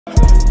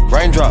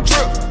Raindrop,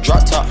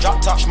 drop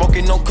top,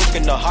 smoking, no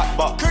cooking, the hot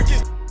box.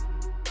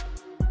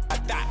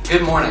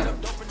 Good morning.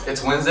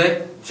 It's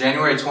Wednesday,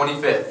 January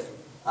 25th.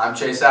 I'm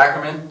Chase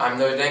Ackerman. I'm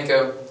Noah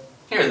Denko.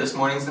 Here are this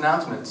morning's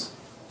announcements.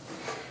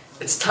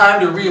 It's time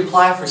to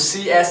reapply for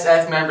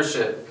CSF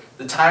membership.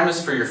 The time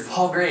is for your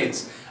fall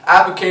grades.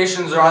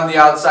 Applications are on the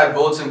outside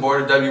bulletin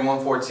board of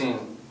W114.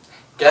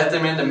 Get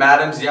them into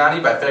Madam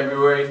Ziani by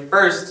February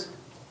 1st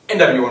in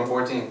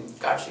W114.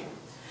 Got you.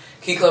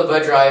 Key Club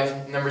Blood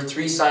Drive, number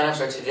 3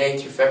 signups are today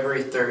through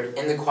February 3rd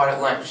in the quad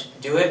at lunch.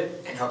 Do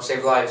it and help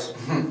save lives.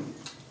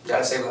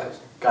 Gotta save lives.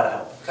 Gotta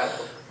help. Gotta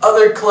help.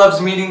 Other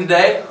clubs meeting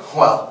today?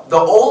 Well, the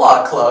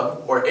HOLA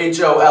Club, or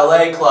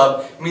H-O-L-A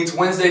Club, meets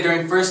Wednesday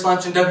during first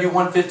lunch in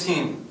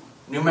W115.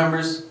 New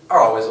members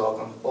are always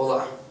welcome.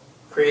 Hola.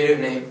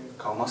 Creative name.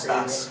 Como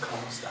estás?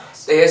 Como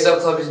estás? The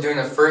ASL Club is doing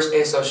the first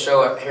ASL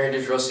show at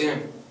Heritage real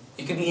soon.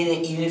 You could be in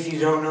it even if you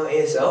don't know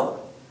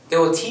ASL. They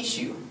will teach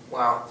you.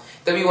 Wow.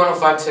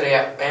 W105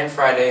 today and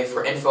Friday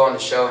for info on the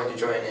show and to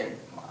join in.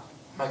 Wow.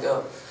 My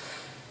go.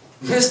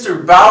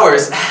 Mr. Bauer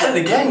is at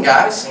it again,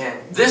 guys.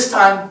 Man. This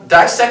time,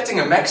 dissecting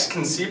a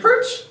Mexican sea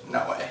perch?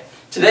 No way.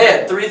 Today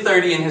at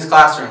 3:30 in his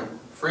classroom.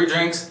 Free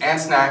drinks and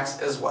snacks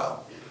as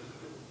well.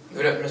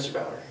 Good up, Mr.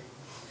 Bauer.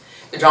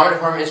 The drama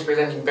department is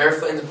presenting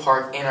Barefoot in the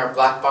Park in our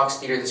Black Box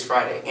Theater this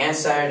Friday and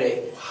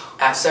Saturday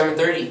at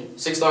 7:30.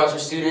 $6 for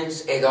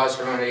students, $8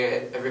 for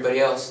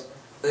everybody else.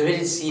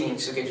 Limited seating,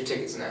 so get your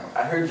tickets now.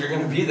 I heard you're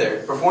going to be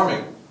there,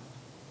 performing.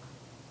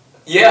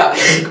 Yeah!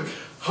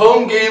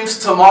 Home games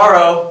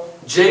tomorrow.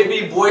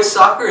 JV boys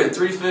soccer at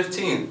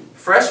 3:15.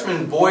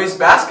 Freshman boys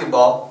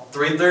basketball,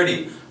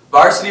 3:30.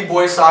 Varsity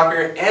boys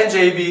soccer and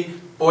JV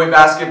boy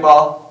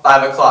basketball,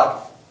 5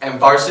 o'clock. And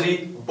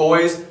varsity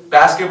boys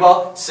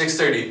basketball,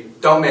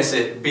 6:30. Don't miss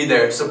it. Be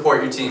there.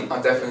 Support your team.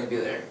 I'll definitely be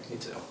there. Me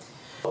too.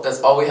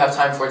 That's all we have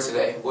time for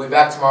today. We'll be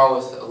back tomorrow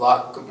with a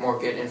lot more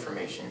good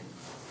information.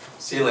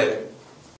 See you later.